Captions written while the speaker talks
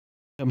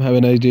Have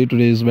a nice day.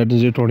 Today is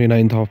Wednesday,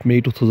 29th of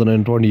May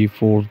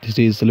 2024. This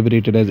is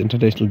celebrated as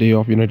International Day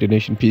of United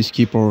Nations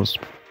Peacekeepers.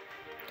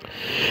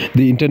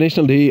 The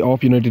International Day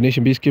of United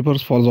Nations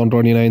Peacekeepers falls on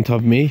 29th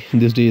of May.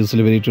 This day is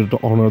celebrated to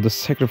honor the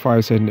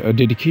sacrifice and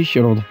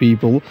dedication of the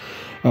people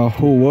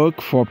who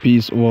work for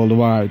peace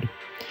worldwide.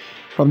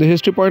 From the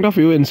history point of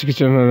view, in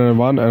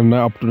 1601 and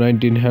up to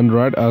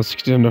 1900,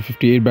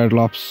 1658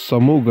 Battle of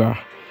Samuga,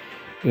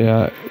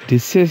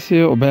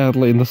 decisive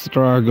battle in the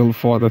struggle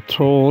for the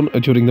throne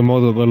during the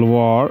Mughal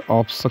War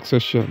of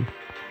Succession.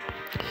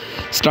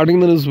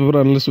 Starting the newspaper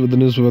analyst with the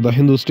newspaper, the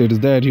Hindu states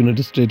that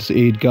United States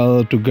aid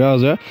to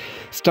Gaza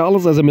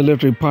stalls as a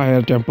military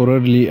pyre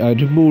temporarily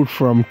removed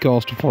from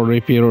cost for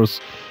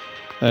repairs.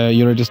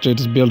 United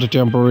States built a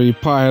temporary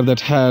pyre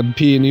that had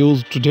been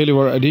used to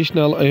deliver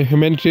additional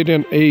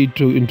humanitarian aid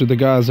into the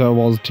Gaza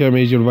was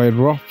damaged by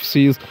rough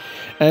seas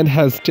and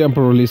has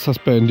temporarily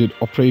suspended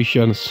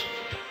operations.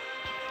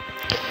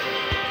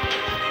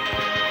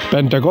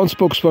 Pentagon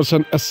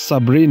spokesperson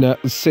Sabrina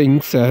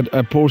Singh said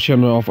a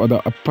portion of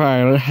the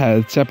pyre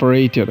had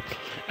separated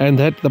and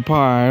that the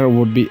pyre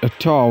would be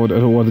towed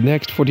over the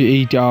next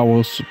 48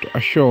 hours to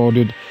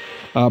assured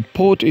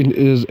port in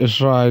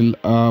Israel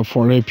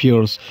for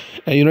repairs.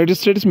 A United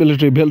States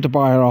military-built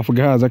pyre of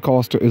Gaza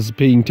coast is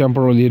being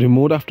temporarily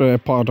removed after a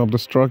part of the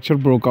structure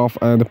broke off,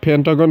 and the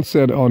Pentagon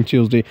said on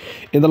Tuesday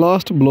in the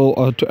last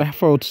blow to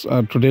efforts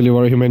to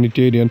deliver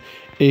humanitarian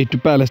aid to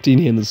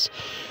Palestinians.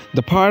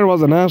 The pyre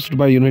was announced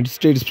by United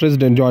States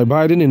President Joe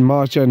Biden in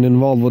March and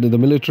involved in the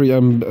military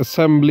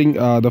assembling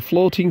the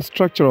floating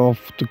structure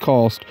of the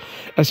coast,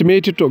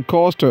 estimated to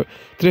cost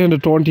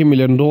 $320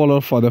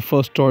 million for the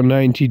first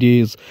 90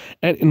 days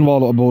and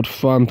involve about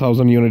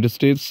 1,000 United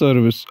States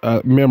service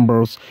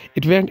members.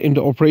 It went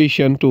into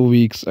operation 2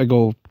 weeks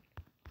ago.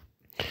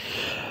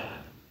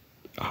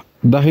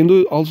 The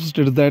Hindu also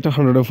stated that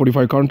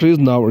 145 countries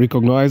now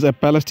recognize a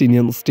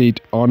Palestinian state.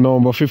 On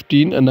November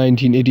 15,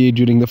 1988,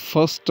 during the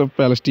first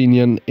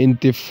Palestinian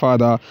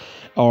Intifada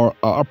or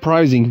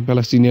uprising,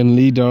 Palestinian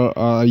leader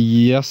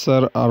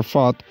Yasser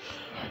Arafat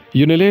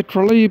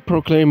unilaterally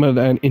proclaimed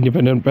an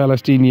independent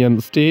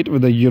Palestinian state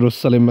with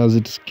Jerusalem as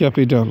its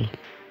capital.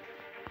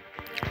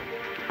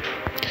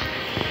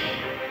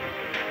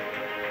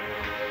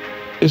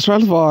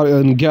 Israel's war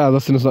in Gaza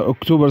since the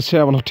October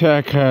 7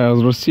 attack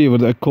has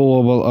received a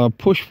global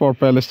push for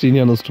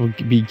Palestinians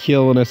to be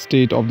given a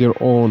state of their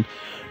own.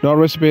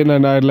 Norway, Spain,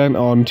 and Ireland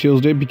on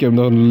Tuesday became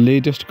the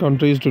latest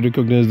countries to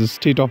recognize the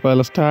state of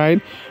Palestine,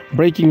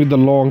 breaking with the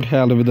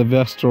long-held with the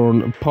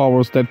Western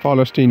powers that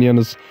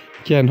Palestinians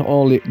can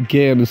only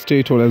gain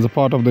statehood as a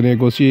part of the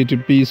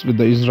negotiated peace with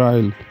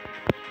Israel.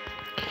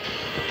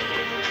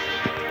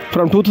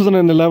 From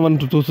 2011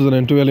 to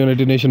 2012,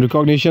 United Nations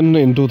recognition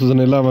in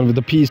 2011 with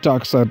the peace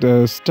talks at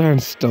a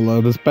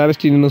standstill. The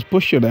Palestinians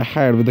pushed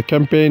ahead with the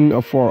campaign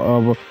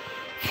for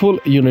full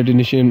United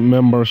Nations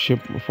membership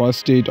for a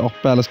state of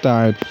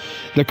Palestine.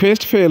 The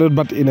quest failed,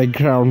 but in a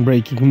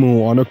groundbreaking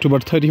move. On October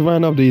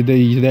 31 of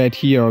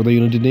that year, the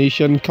United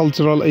Nations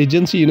Cultural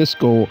Agency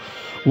UNESCO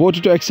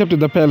voted to accept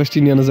the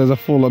Palestinians as a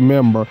full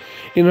member.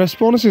 In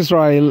response,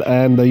 Israel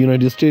and the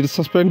United States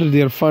suspended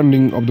their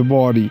funding of the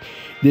body.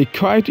 They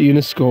quit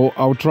UNESCO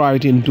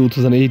outright in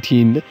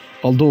 2018,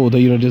 although the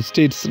United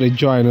States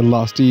rejoined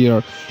last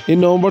year.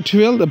 In November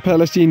 12, the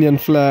Palestinian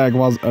flag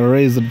was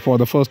raised for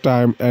the first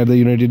time at the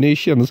United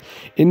Nations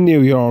in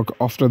New York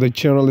after the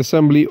General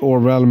Assembly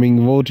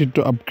overwhelmingly voted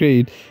to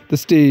upgrade the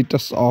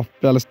status of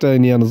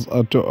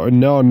Palestinians to a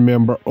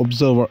non-member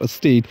observer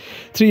state.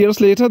 3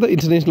 years later, the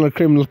International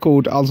Criminal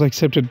Court also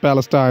accepted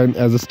Palestine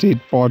as a state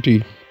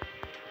party.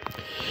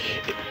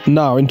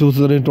 Now, in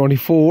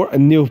 2024, a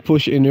new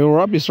push in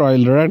Europe,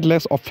 Israel's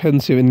relentless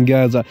offensive in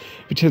Gaza,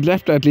 which has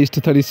left at least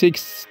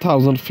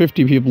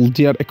 36,050 people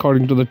dead,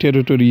 according to the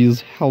territory's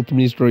health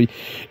ministry,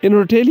 in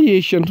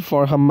retaliation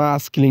for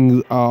Hamas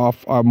killing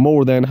of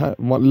more than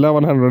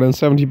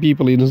 1,170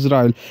 people in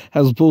Israel,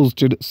 has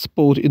boosted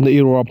support in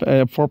Europe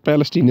for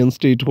Palestinian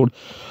statehood.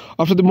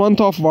 After the month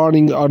of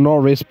warning,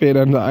 Norway, Spain,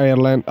 and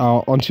Ireland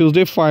on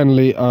Tuesday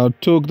finally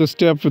took the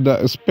step with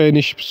the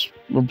Spanish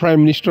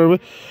Prime Minister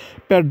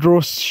Pedro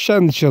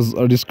Sanchez,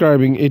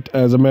 describing it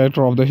as a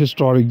matter of the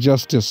historic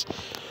justice.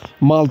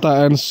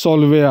 Malta and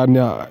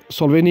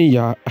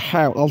Slovenia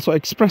have also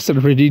expressed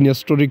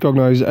readiness to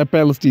recognize a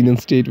Palestinian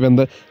state when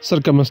the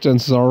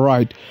circumstances are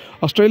right.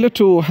 Australia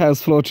too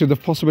has floated the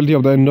possibility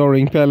of the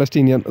enduring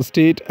Palestinian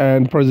state,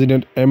 and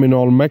President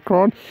Emmanuel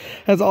Macron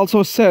has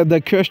also said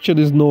the question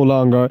is no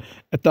longer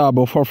a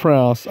taboo for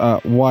France,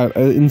 while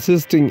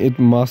insisting it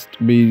must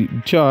be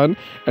done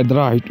at the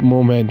right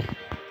moment.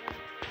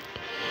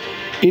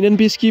 Indian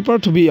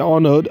peacekeeper to be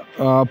honored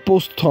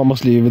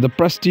posthumously with the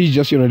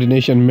prestigious United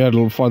Nations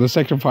Medal for the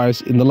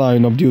sacrifice in the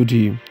line of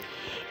duty.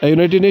 A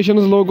United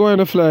Nations logo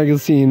and a flag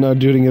is seen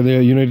during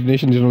the United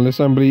Nations General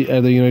Assembly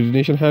at the United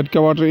Nations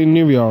headquarters in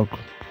New York.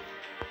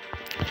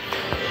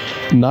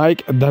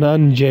 Naik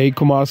Dhananjay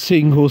Kumar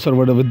Singh, who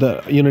served with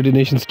the United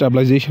Nations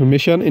Stabilization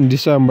Mission in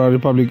Democratic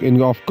Republic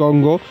of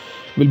Congo,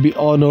 will be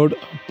honored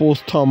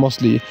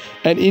posthumously.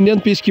 An Indian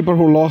peacekeeper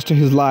who lost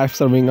his life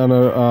serving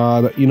under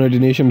the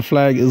United Nations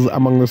flag is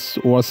among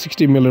the over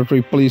 60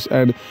 military, police,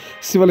 and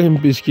civilian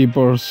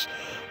peacekeepers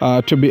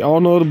to be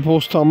honored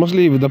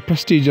posthumously with the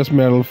prestigious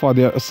medal for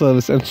their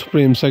service and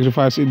supreme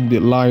sacrifice in the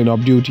line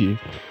of duty.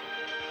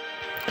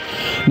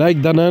 Naik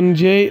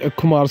Dhananjay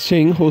Kumar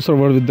Singh, who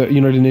served with the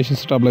United Nations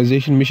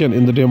Stabilization Mission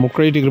in the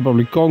Democratic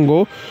Republic of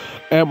Congo,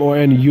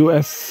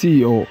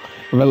 MONUSCO,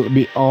 will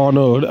be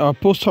honored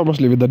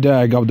posthumously with the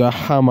Dag of the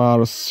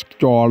Hammer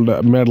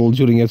Skjold Medal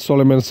during a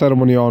solemn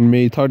ceremony on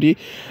May 30,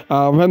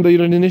 when the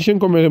United Nations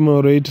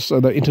commemorates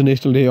the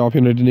International Day of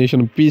United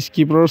Nations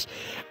Peacekeepers.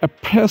 A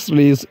press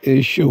release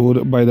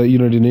issued by the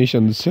United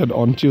Nations said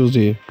on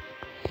Tuesday.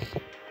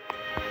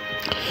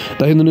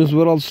 The Hindu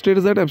newspaper also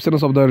states that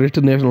absence of the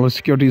written national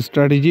security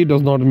strategy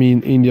does not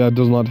mean India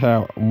does not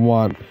have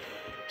one.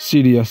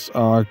 CDS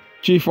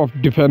Chief of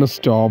Defence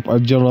Staff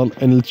General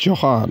Anil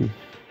Chauhan.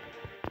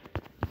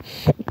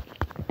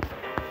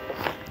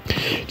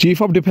 Chief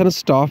of Defence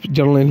Staff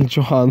General Anil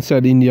Chauhan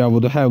said India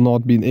would have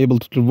not been able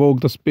to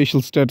revoke the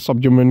special status of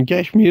Jammu and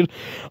Kashmir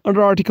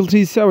under Article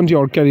 370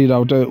 or carried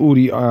out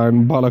Uri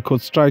and Balakot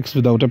strikes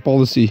without a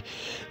policy.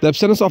 The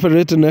absence of a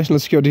written national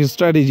security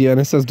strategy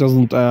 (NSS)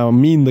 doesn't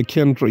mean the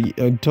country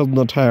does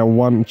not have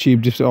one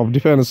Chief of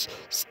Defence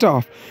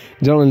Staff.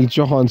 General Anil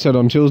Chauhan said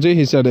on Tuesday.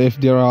 He said if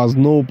there was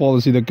no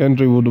policy, the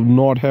country would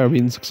not have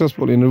been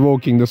successful in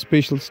revoking the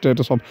special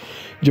status of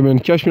Jammu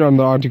and Kashmir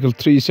under Article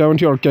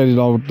 370 or carried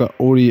out the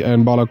Uri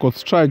and Balakot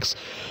strikes.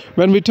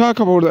 When we talk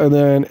about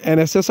the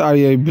NSS,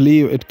 I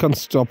believe it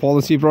consists of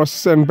policy,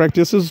 process, and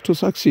practices to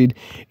succeed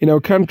in our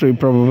country.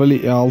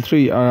 Probably all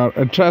three are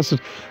addressed.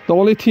 The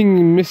only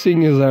thing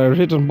missing is a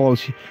written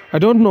policy. I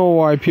don't know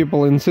why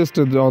people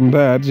insisted on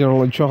that,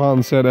 General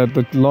Chauhan said at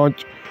the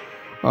launch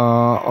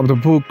of the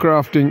book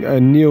Crafting a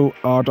New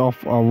Art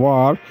of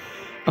War,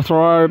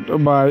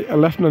 authored by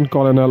Lieutenant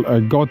Colonel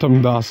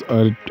Gautam Das,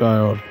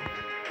 retired.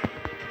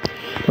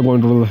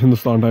 According to the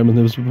Hindustan Times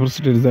newspaper,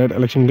 states that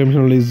Election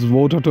Commission released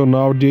voter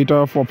turnout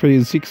data for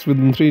Phase 6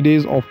 within 3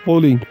 days of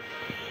polling.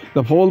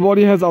 The poll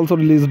body has also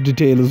released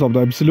details of the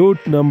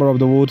absolute number of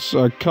the votes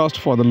cast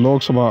for the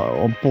Lok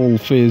Sabha poll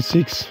Phase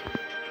 6.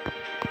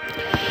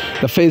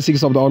 The Phase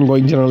 6 of the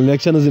ongoing general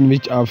elections, in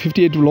which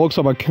 58 Lok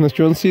Sabha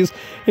constituencies,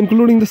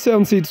 including the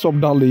 7 seats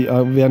of Delhi,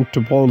 went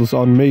to polls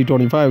on May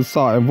 25,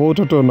 saw a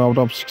voter turnout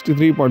of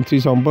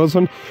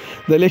 63.37%,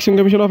 the Election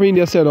Commission of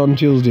India said on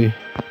Tuesday.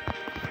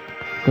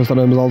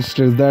 Sometimes also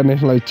states that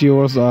National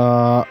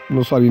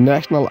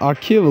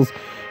Archives'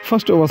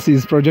 first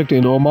overseas project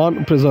in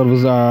Oman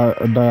preserves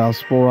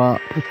diaspora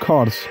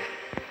records.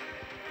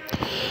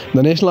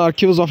 The National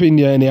Archives of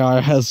India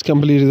 (NAI) has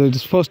completed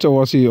its first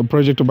overseas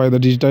project by the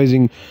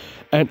digitizing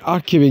and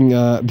archiving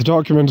the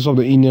documents of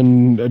the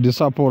Indian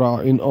diaspora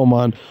in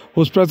Oman,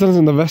 whose presence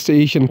in the West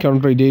Asian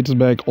country dates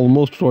back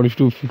almost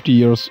 50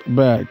 years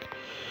back.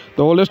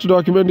 The oldest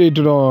document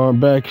dated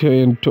back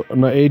in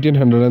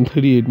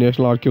 1838,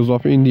 National Archives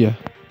of India.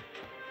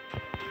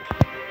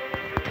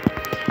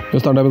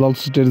 Hindustan Times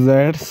also states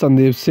that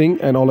Sandeep Singh,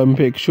 an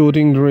Olympic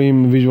shooting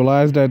dream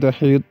visualized at the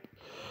heat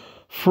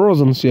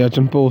frozen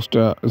Siachen post.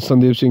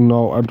 Sandeep Singh,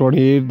 now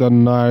 28, the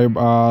Naib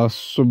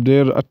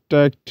Subedar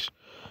attached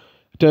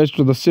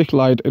to the Sikh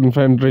Light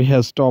Infantry,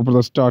 has stopped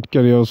the start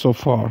career so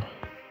far.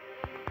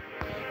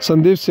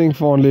 Sandeep Singh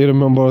fondly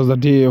remembers the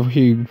day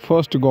he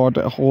first got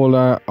a hold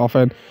of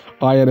an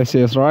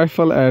INSS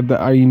rifle at the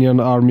Indian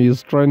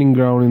Army's training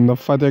ground in the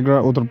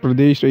Fatehgarh, Uttar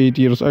Pradesh 8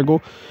 years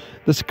ago.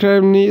 The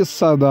Scramney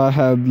Sada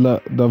had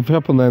the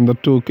weapon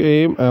and took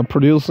aim,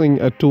 producing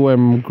a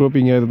 2M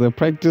grouping at the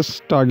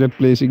practice target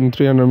placing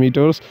 300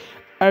 meters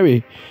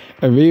away.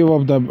 A wave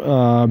of the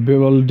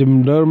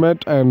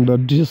bewilderment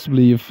and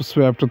disbelief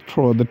swept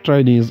through the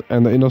trainees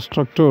and the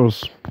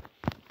instructors.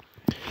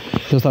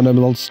 Hindustan Times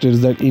also states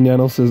that India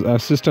announces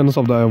assistance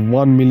of the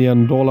 $1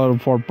 million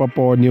for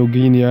Papua New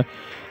Guinea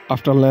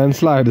after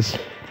landslides.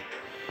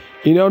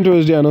 India on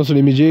Tuesday announced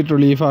immediate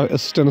relief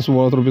assistance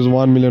worth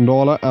 $1 million,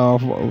 worth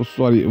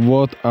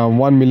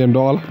 $1 million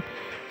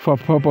for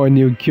Papua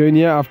New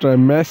Guinea after a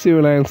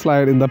massive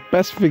landslide in the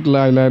Pacific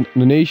island.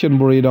 The nation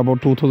buried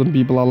about 2,000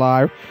 people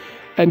alive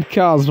and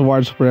caused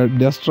widespread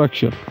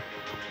destruction.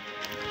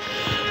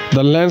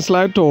 The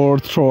landslide tore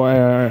through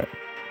an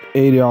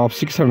area of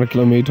 600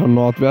 km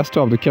northwest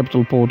of the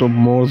capital port of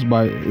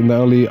Moresby in the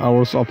early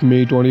hours of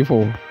May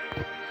 24.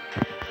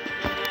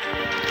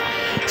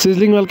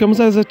 Sizzling welcomes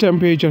as the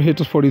temperature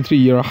hits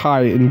 43-year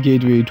high in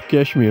gateway to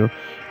Kashmir.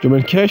 Jammu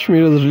and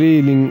Kashmir is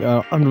reeling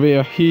under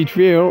a heat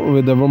wave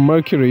with the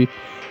mercury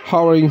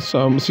hovering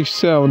some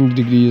 67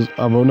 degrees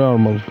above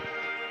normal.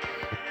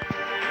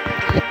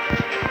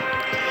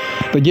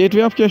 The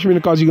gateway of Kashmir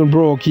Kazigun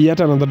broke yet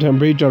another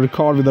temperature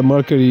record with the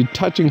mercury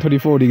touching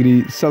 34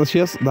 degrees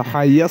Celsius, the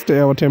highest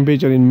ever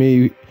temperature in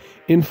May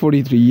in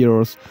 43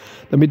 years.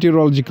 The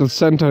Meteorological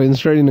Center in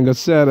Srinagar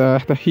said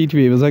the heat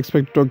wave is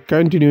expected to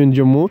continue in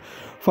Jammu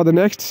for the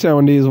next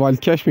 7 days, while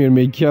Kashmir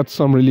may get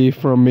some relief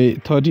from May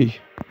 30.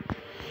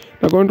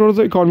 Now, going towards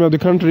the economy of the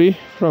country,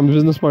 from the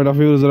business point of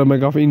view, Reserve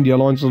Bank of India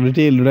launched a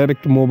retail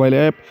direct mobile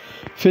app,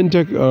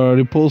 fintech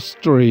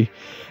repository.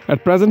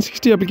 At present,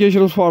 60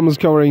 application forms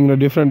covering the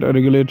different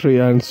regulatory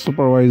and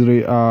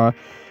supervisory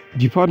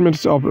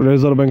departments of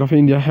Reserve Bank of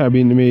India have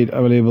been made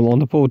available on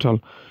the portal.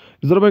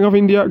 Reserve Bank of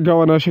India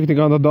Governor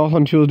Shaktikant Das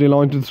on Tuesday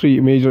launched three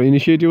major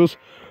initiatives: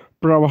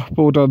 Pravah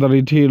Portal, the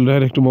retail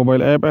direct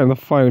mobile app, and the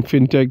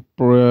fintech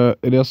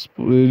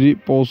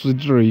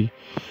repository.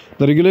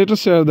 The regulator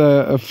said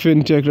the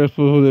fintech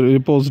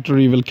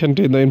repository will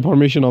contain the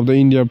information of the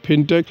India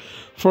fintech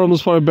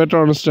firms for a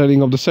better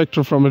understanding of the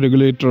sector from a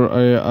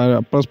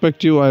regulator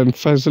perspective and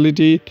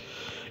facilitate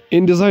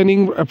in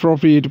designing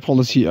appropriate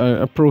policy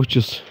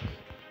approaches.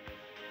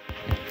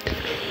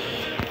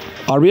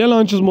 RBI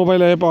launches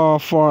mobile app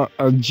for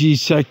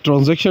GSEC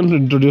transaction,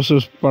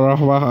 introduces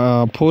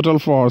Pravah portal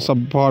for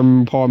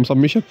form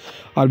submission.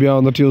 RBI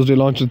on the Tuesday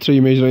launched three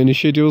major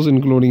initiatives,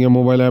 including a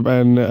mobile app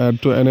and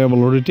to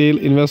enable retail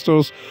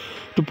investors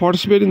to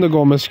participate in the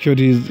government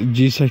securities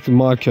GSEC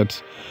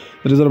markets.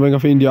 The Reserve Bank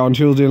of India on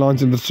Tuesday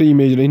launched the three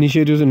major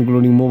initiatives,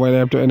 including mobile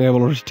app to enable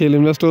retail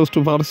investors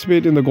to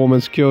participate in the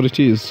government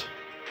securities.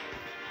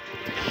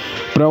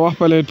 Pravah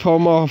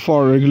platform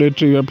for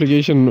regulatory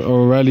application,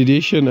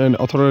 validation,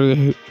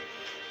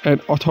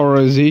 and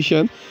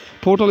authorization.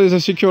 Portal is a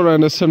secure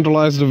and a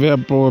centralized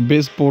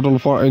web-based portal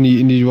for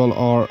any individual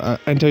or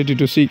entity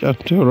to seek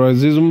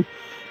authorization,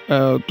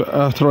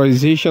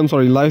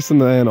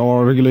 license, and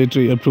or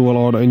regulatory approval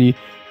or any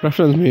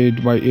reference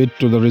made by it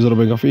to the Reserve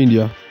Bank of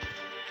India.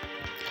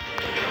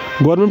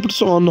 Government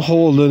puts on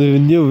hold the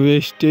new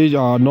wastage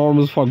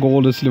norms for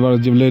gold and silver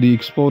jewelry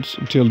exports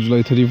till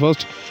July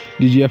 31st.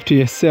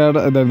 DGFT has said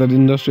that the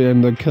industry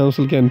and the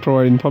council can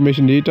provide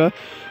information data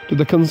to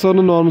the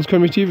concerned norms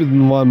committee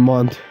within 1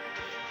 month.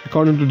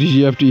 According to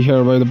DGFT,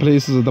 hereby the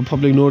places the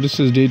public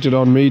notices dated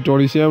on May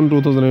 27,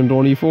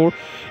 2024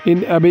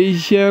 in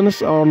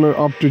abeyance on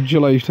up to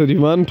July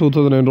 31,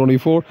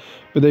 2024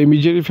 with the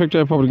immediate effect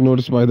of public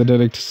notice by the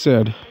director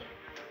said.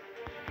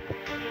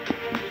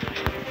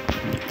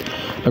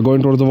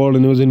 Going towards the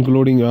world news,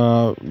 including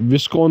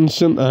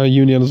Wisconsin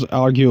unions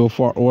argue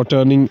for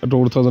overturning a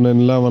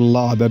 2011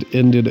 law that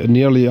ended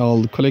nearly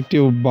all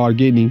collective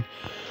bargaining.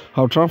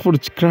 How Trump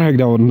would crack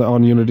down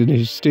on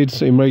United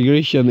States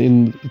immigration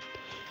in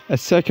a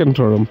second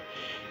term.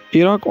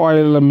 Iraq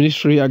oil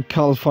ministry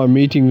called for a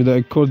meeting with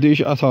the Kurdish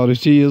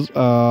authorities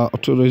to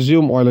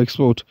resume oil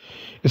export.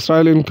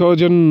 Israeli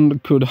incursion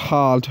could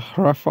halt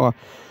Rafah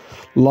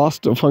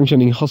last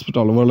functioning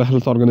hospital. World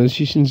Health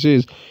Organization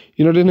says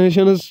United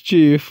Nations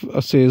chief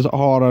says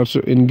horrors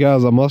in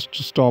Gaza must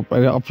stop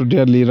after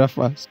deadly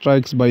Rafah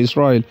strikes by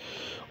Israel.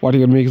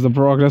 Vatican makes the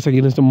progress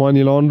against the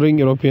money laundering.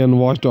 European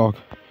watchdog.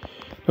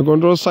 The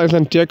control science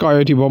and tech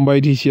IIT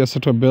Bombay TCS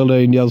set to build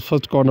India's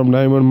first quantum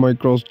diamond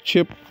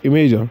microchip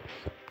imager.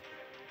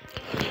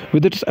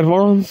 With its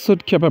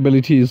advanced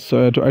capabilities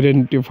to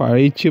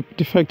identify chip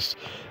defects,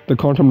 the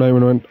quantum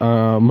diamond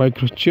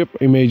microchip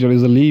imager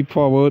is a leap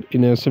forward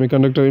in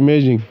semiconductor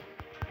imaging.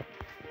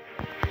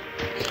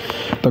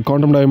 The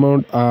quantum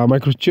diamond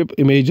microchip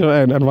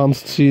imager, an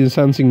advanced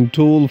sensing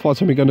tool for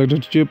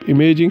semiconductor chip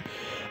imaging,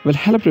 will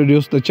help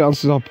reduce the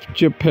chances of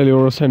chip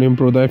failures and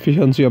improve the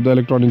efficiency of the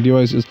electronic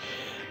devices.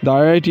 The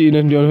IIT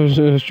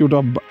Institute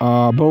of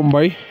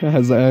Bombay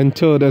has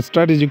entered a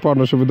strategic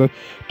partnership with the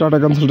Tata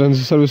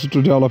Consultancy Services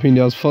to develop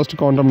India's first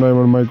quantum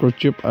diamond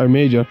microchip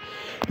imager.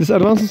 This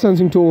advanced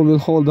sensing tool will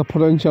hold the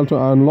potential to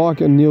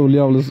unlock new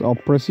levels of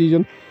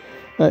precision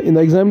in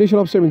the examination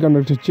of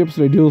semiconductor chips,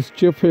 reduce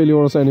chip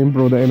failures, and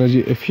improve the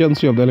energy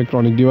efficiency of the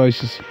electronic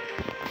devices.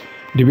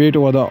 Debate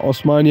over the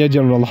Osmania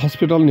General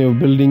Hospital new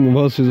building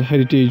versus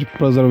heritage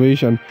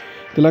preservation.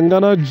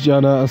 Telangana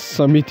Jana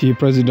Samiti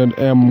President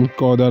M.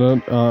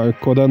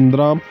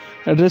 Kodandram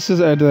addresses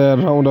at a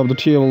round of the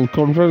table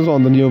conference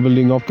on the new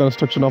building of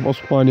construction of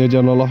Osmania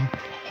General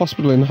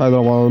Hospital in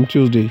Hyderabad on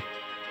Tuesday.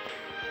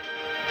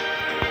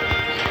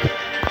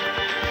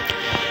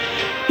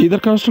 Either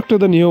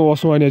constructed the new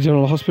Osmania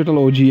General Hospital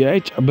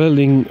OGH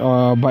building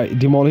by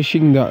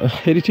demolishing the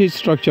heritage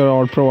structure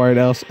or provide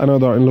us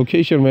another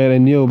location where a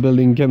new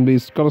building can be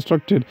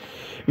constructed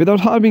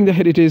without harming the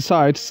heritage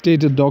site,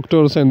 stated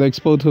doctors and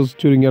experts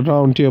during a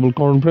roundtable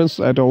conference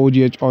at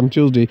OGH on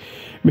Tuesday.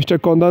 Mr.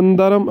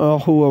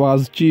 Kondandaram, who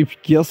was chief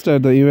guest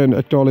at the event,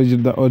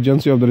 acknowledged the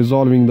urgency of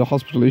resolving the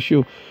hospital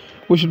issue.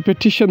 We should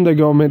petition the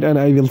government and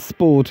I will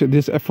support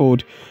this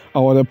effort.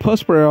 Our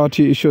first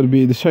priority should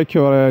be to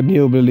secure a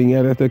new building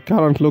at the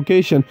current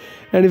location,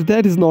 and if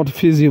that is not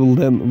feasible,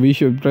 then we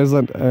should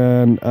present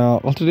an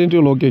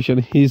alternative location,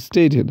 he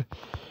stated.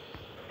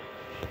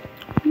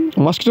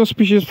 Mosquito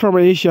species from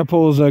Asia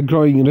pose a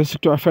growing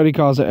risk to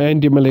Africa's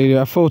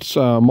anti-malaria efforts.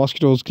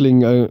 Mosquitoes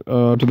cling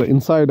to the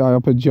inside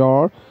of a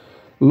jar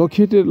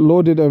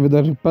loaded with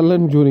a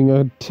repellent during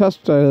a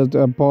test as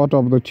a part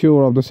of the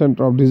tour of the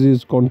Center of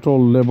Disease Control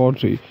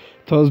Laboratory,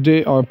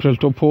 Thursday, April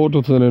 4,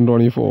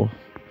 2024.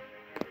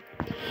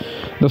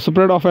 The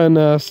spread of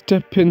an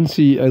step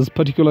is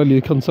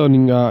particularly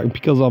concerning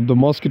because of the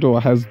mosquito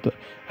has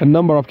a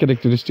number of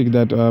characteristics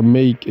that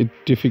make it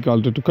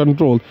difficult to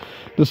control.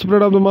 The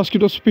spread of the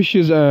mosquito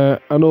species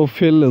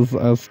Anopheles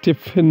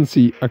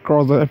stephensi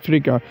across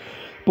Africa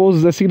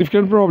poses a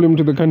significant problem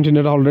to the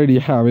continent already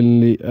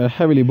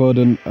heavily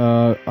burdened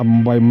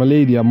by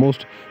malaria.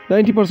 Most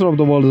 90% of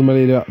the world's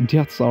malaria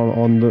deaths are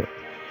on the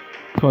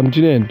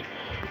continent.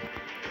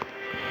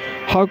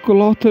 How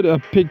clothed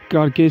pig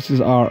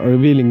carcasses are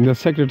revealing the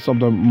secrets of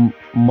the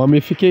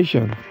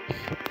mummification.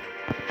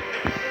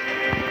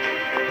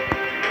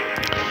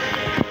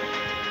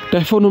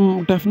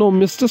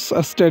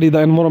 Technominists study the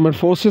environment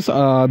forces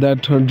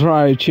that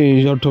drive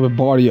change to the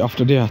body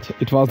after death.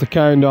 It was the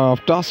kind of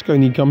task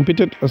any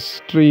competent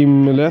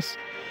streamless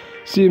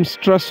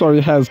seamstress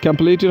has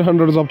completed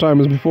hundreds of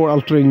times before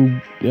altering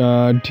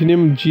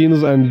denim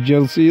jeans and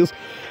jerseys.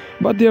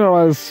 But there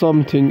was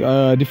something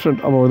different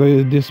about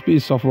this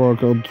piece of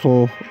work.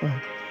 So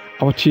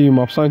our team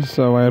of scientists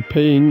were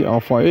paying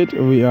for it.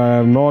 We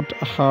are not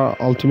her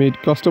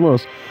ultimate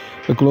customers.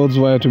 The clothes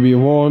were to be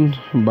worn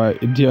by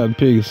dead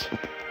pigs.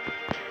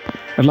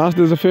 At last,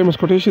 there's a famous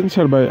quotation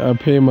said by a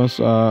famous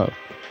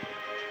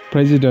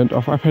president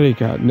of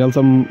Africa,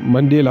 Nelson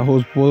Mandela,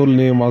 whose full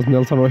name was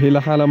Nelson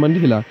Rolihlahla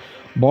Mandela,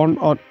 born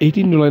on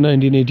 18 July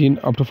 1918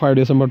 up to 5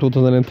 December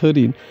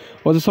 2013,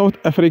 was a South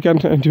African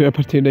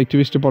anti-apartheid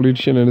activist,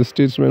 politician, and a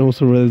statesman who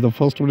served as the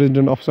first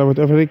president of South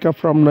Africa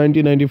from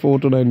 1994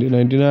 to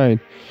 1999.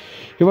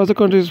 He was the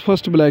country's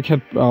first black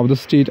head of the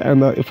state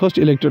and the first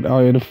elected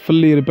in a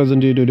fully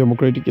representative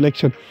democratic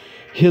election.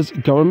 His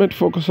government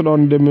focused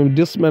on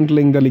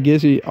dismantling the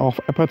legacy of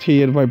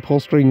apartheid by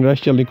fostering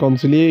racial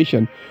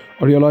reconciliation.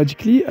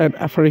 Ideologically an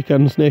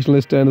African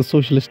nationalist and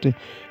socialist,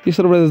 he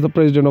served as the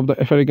president of the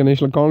African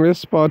National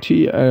Congress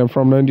Party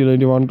from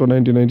 1991 to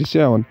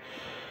 1997.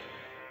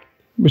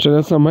 Mr.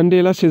 Nelson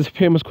Mandela says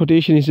famous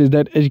quotation. He says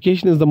that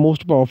education is the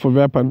most powerful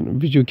weapon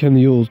which you can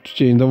use to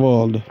change the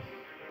world.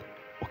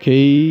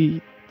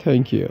 Okay,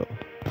 thank you.